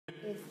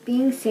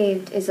Being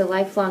saved is a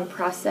lifelong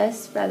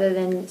process rather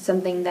than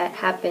something that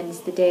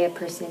happens the day a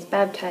person is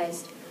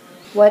baptized.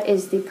 What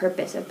is the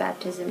purpose of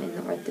baptism in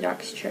the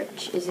Orthodox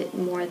Church? Is it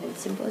more than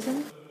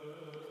symbolism?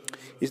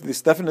 It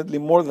is definitely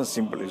more than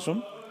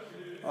symbolism.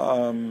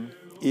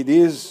 It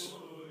is,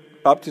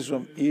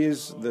 baptism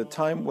is the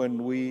time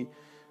when we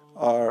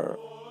are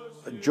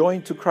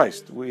joined to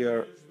Christ. We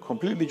are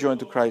completely joined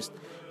to Christ.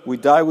 We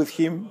die with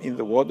Him in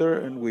the water,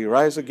 and we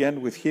rise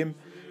again with Him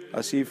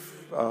as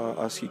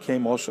He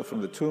came also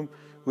from the tomb.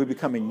 We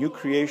become a new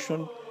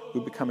creation.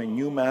 We become a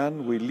new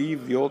man. We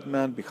leave the old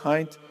man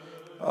behind.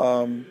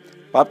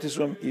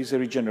 Baptism is a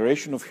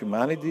regeneration of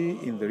humanity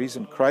in the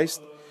risen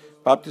Christ.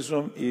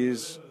 Baptism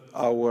is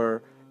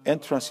our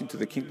entrance into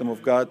the kingdom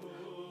of God,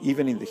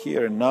 even in the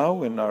here and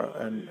now, and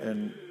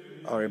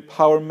our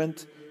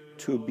empowerment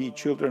to be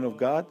children of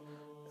God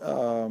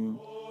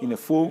in a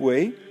full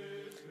way.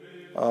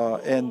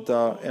 And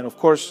of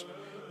course,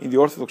 in the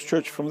Orthodox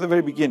Church, from the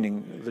very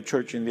beginning, the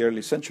Church in the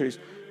early centuries,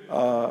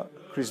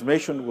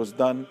 chrismation was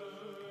done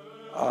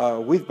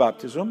with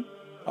baptism,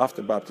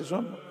 after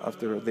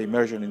the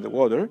immersion in the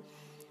water,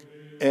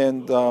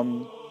 and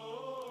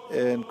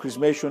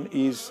chrismation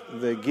is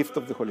the gift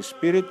of the Holy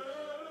Spirit.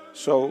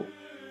 So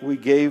we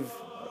give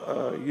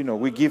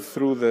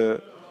through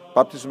the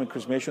baptism and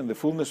chrismation the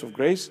fullness of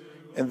grace,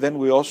 and then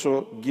we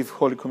also give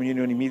Holy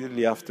Communion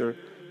immediately after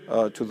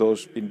to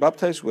those being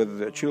baptized, whether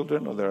they're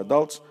children or they're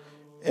adults,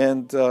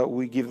 and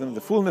we give them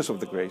the fullness of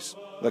the grace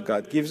that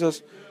God gives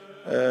us,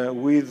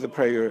 with the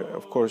prayer,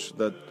 of course,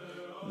 that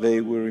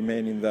they will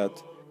remain in that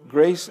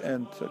grace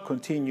and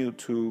continue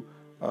to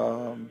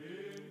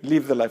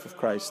live the life of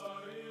Christ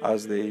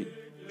as they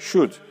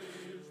should,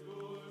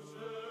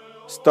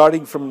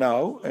 starting from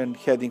now and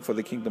heading for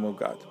the kingdom of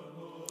God.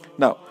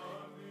 Now,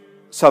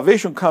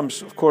 salvation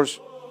comes, of course,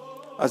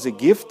 as a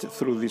gift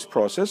through this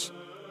process,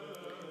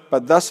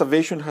 but that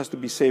salvation has to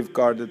be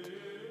safeguarded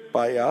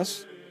by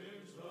us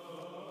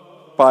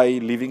by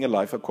living a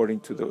life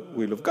according to the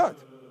will of God.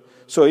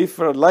 So if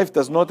our life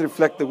does not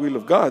reflect the will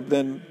of God,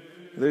 then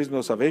there is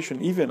no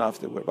salvation even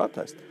after we're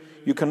baptized.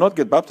 You cannot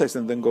get baptized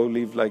and then go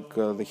live like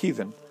the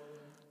heathen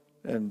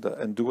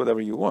and do whatever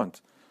you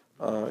want.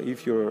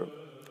 If your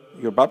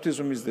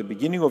baptism is the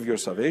beginning of your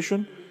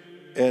salvation,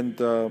 and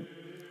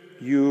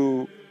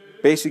you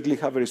basically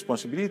have a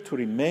responsibility to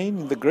remain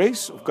in the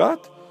grace of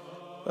God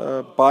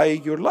by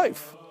your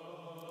life.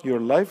 Your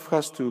life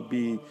has to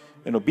be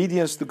an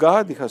obedience to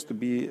God, it has to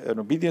be an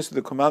obedience to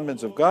the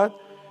commandments of God,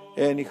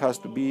 and it has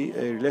to be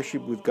a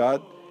relationship with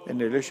God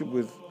and a relationship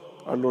with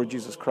our Lord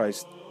Jesus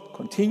Christ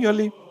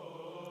continually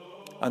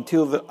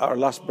until our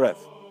last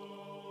breath.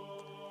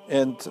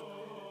 And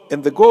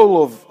the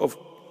goal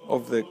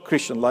of the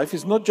Christian life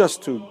is not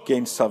just to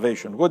gain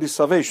salvation. What is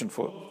salvation,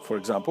 for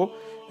example?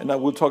 And I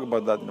will talk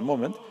about that in a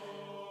moment.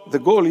 The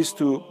goal is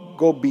to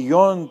go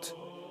beyond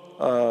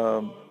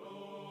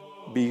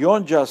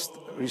just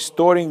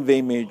restoring the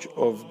image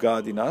of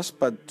God in us,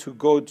 but to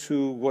go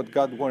to what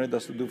God wanted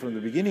us to do from the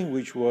beginning,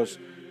 which was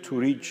to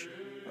reach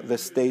the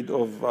state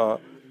of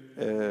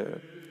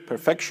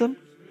perfection,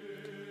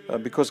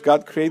 because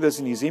God created us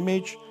in His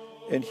image,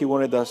 and He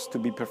wanted us to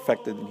be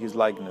perfected in His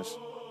likeness.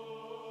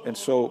 And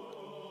so,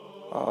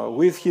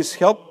 with His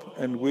help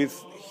and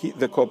with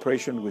the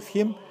cooperation with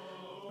Him,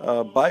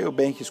 by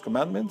obeying His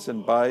commandments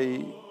and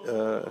by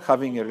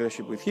having a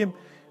relationship with Him,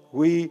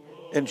 we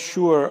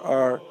ensure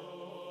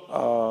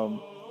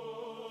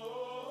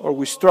or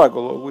we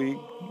struggle, or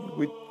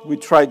we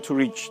try to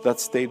reach that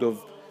state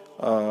of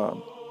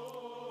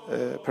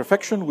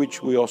perfection,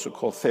 which we also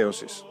call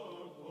theosis,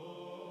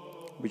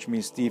 which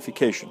means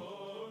deification.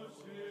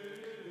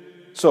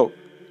 So,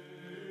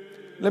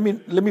 let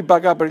me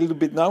back up a little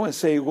bit now and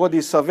say, what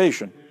is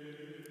salvation?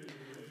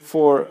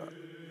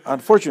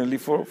 Unfortunately,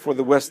 for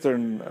the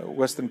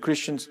Western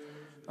Christians,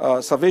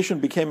 salvation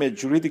became a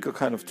juridical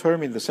kind of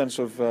term, in the sense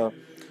of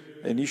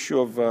an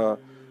issue of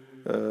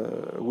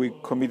we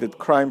committed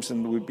crimes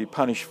and we'll be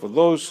punished for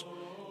those,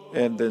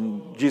 and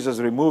then Jesus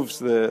removes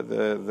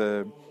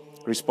the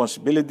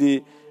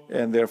responsibility,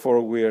 and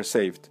therefore we are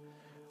saved.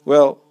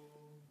 Well,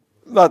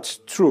 that's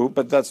true,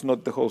 but that's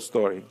not the whole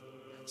story.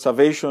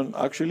 Salvation,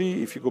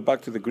 actually, if you go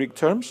back to the Greek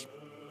terms,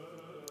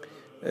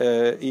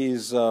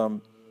 is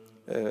the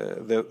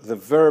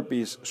verb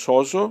is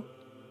sozo,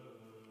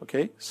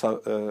 okay,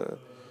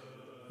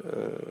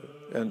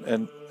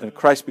 and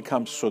Christ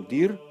becomes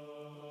sodir,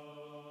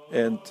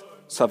 and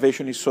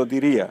salvation is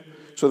soteria.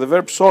 So the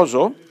verb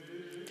sozo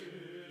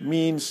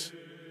means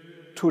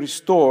to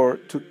restore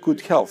to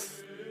good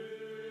health,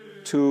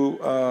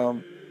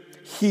 to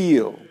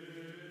heal.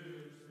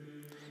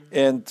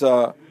 And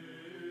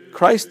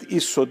Christ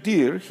is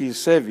sodir, He is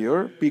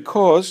Savior,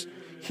 because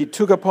He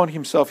took upon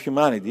Himself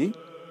humanity,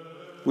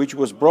 which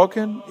was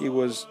broken, it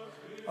was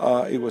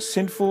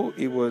sinful,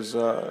 it was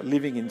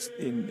living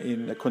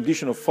in a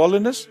condition of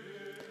fallenness,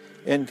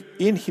 and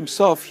in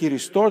Himself He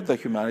restored the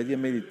humanity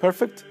and made it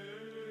perfect.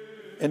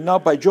 And now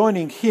by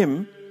joining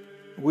Him,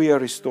 we are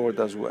restored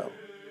as well.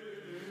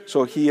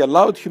 So He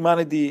allowed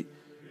humanity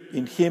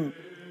in Him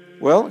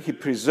Well, he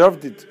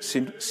preserved it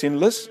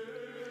sinless,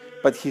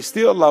 but he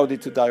still allowed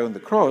it to die on the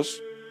cross,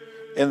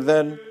 and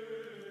then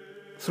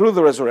through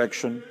the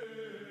resurrection,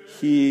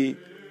 he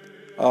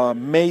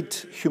made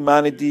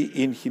humanity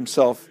in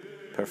himself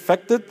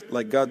perfected,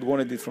 like God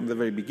wanted it from the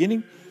very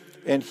beginning,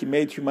 and he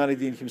made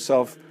humanity in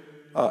himself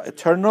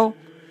eternal,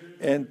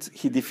 and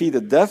he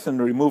defeated death and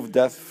removed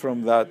death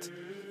from that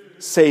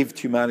saved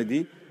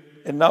humanity.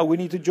 And now we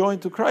need to join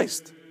to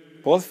Christ,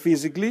 both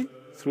physically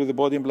through the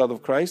body and blood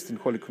of Christ in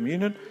Holy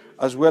Communion,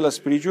 as well as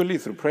spiritually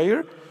through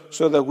prayer,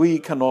 so that we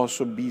can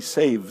also be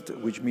saved,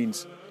 which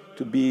means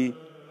to be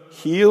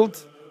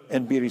healed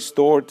and be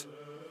restored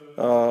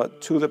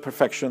to the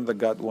perfection that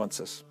God wants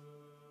us.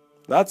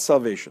 That's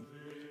salvation.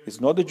 It's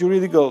not a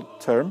juridical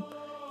term.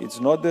 It's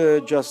not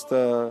just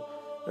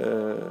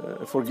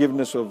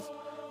forgiveness of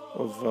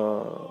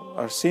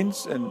our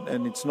sins,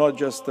 and it's not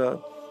just a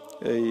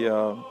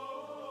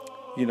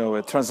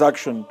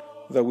transaction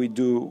that we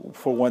do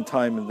for one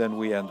time and then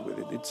we end with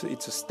it.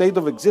 It's a state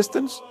of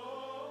existence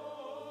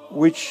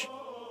which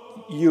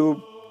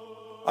you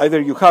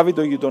either you have it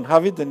or you don't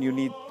have it, and you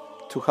need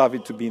to have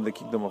it to be in the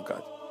kingdom of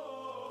God.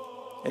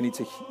 And it's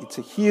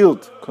a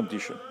healed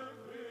condition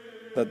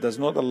that does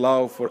not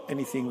allow for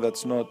anything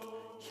that's not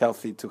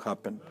healthy to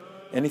happen.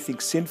 Anything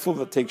sinful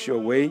that takes you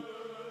away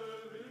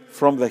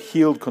from the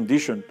healed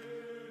condition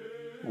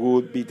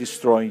would be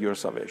destroying your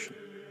salvation,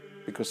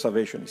 because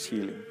salvation is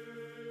healing,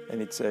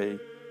 and it's a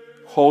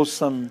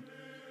wholesome,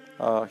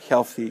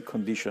 healthy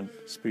condition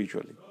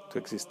spiritually to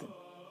exist in.